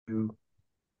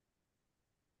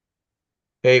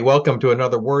Hey, welcome to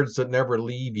another Words That Never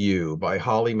Leave You by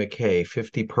Holly McKay,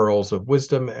 50 Pearls of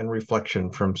Wisdom and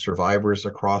Reflection from Survivors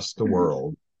Across the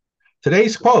World.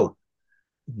 Today's quote,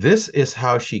 this is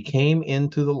how she came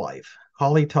into the life.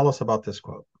 Holly, tell us about this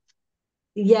quote.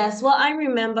 Yes, well, I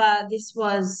remember this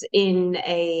was in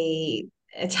a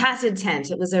tattered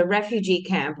tent. It was a refugee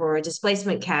camp or a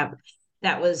displacement camp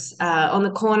that was on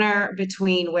the corner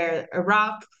between where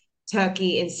Iraq,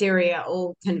 Turkey, and Syria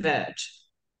all converge.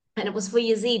 And it was for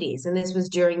Yazidis, and this was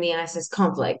during the ISIS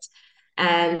conflict.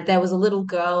 And there was a little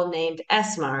girl named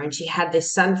Esma, and she had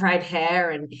this sun-fried hair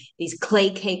and these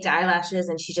clay-caked eyelashes,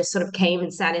 and she just sort of came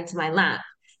and sat into my lap.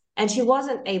 And she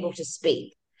wasn't able to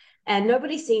speak. And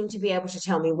nobody seemed to be able to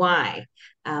tell me why.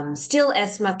 Still,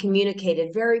 Esma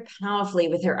communicated very powerfully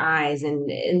with her eyes, and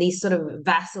these sort of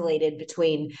vacillated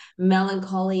between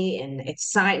melancholy and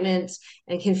excitement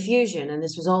and confusion. And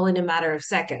this was all in a matter of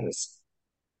seconds.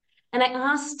 And I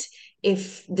asked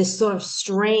if this sort of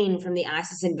strain from the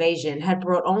ISIS invasion had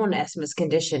brought on Esma's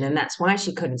condition, and that's why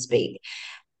she couldn't speak.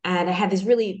 And I had this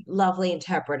really lovely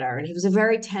interpreter, and he was a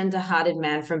very tender-hearted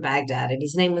man from Baghdad, and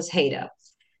his name was Hader.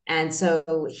 And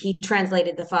so he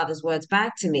translated the father's words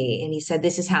back to me, and he said,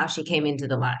 "This is how she came into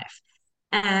the life."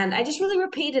 And I just really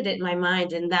repeated it in my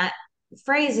mind, and that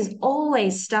phrase has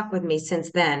always stuck with me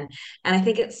since then. And I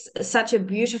think it's such a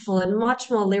beautiful and much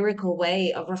more lyrical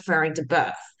way of referring to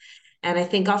birth. And I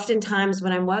think oftentimes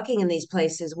when I'm working in these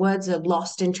places, words are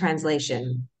lost in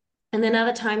translation. And then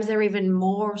other times they're even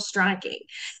more striking.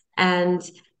 And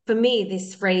for me,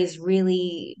 this phrase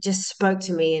really just spoke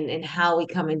to me in how we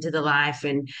come into the life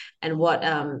and what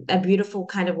a beautiful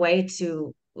kind of way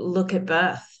to look at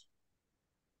birth.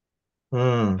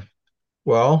 Hmm.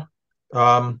 Well,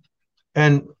 um,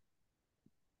 and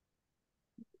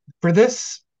for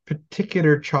this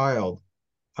particular child,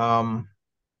 um,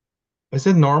 is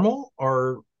it normal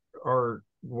or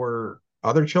were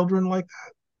other children like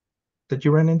that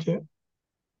you ran into?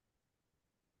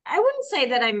 I wouldn't say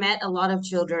that I met a lot of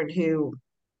children who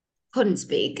couldn't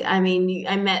speak. I mean,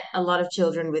 I met a lot of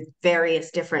children with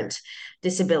various different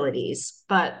disabilities,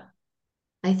 but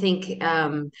I think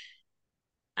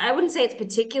I wouldn't say it's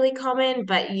particularly common,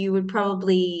 but you would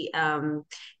probably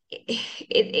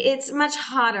it's much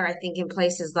harder, I think, in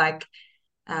places like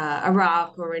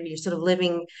Iraq or when you're sort of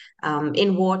living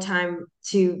in wartime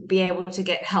to be able to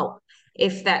get help.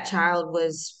 If that child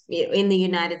was in the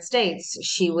United States,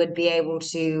 she would be able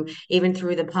to, even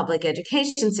through the public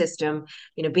education system,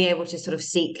 be able to sort of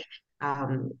seek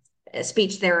um,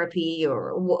 speech therapy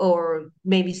or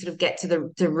maybe sort of get to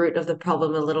the root of the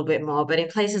problem a little bit more. But in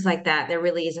places like that, there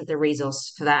really isn't the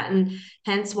resource for that, and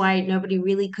hence why nobody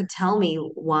really could tell me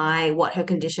what her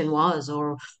condition was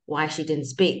or why she didn't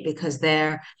speak because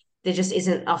there just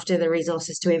isn't often the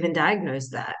resources to even diagnose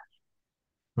that.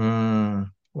 Hmm.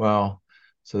 Well,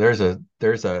 so there's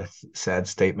a sad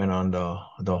statement on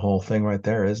the whole thing right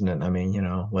there, isn't it? I mean,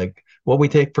 like what we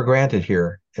take for granted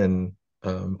here in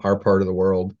our part of the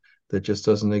world that just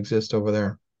doesn't exist over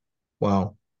there.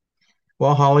 Wow.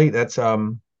 Well, Holly, that's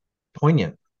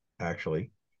poignant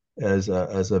actually as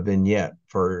a vignette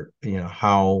for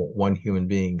how one human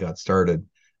being got started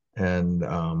and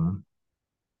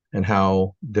and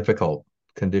how difficult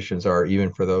conditions are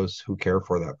even for those who care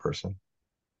for that person.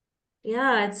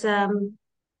 Yeah, it's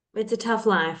a tough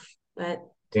life, but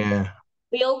Yeah.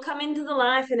 we all come into the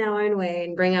life in our own way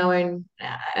and bring our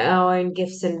own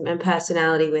gifts and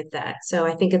personality with that. So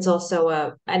I think it's also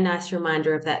a nice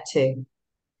reminder of that too.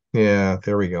 Yeah,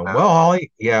 there we go. Well,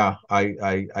 Holly, yeah,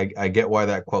 I get why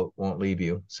that quote won't leave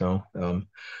you. So,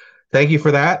 thank you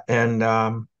for that,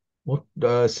 and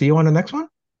we'll see you on the next one.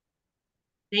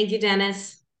 Thank you,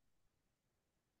 Dennis.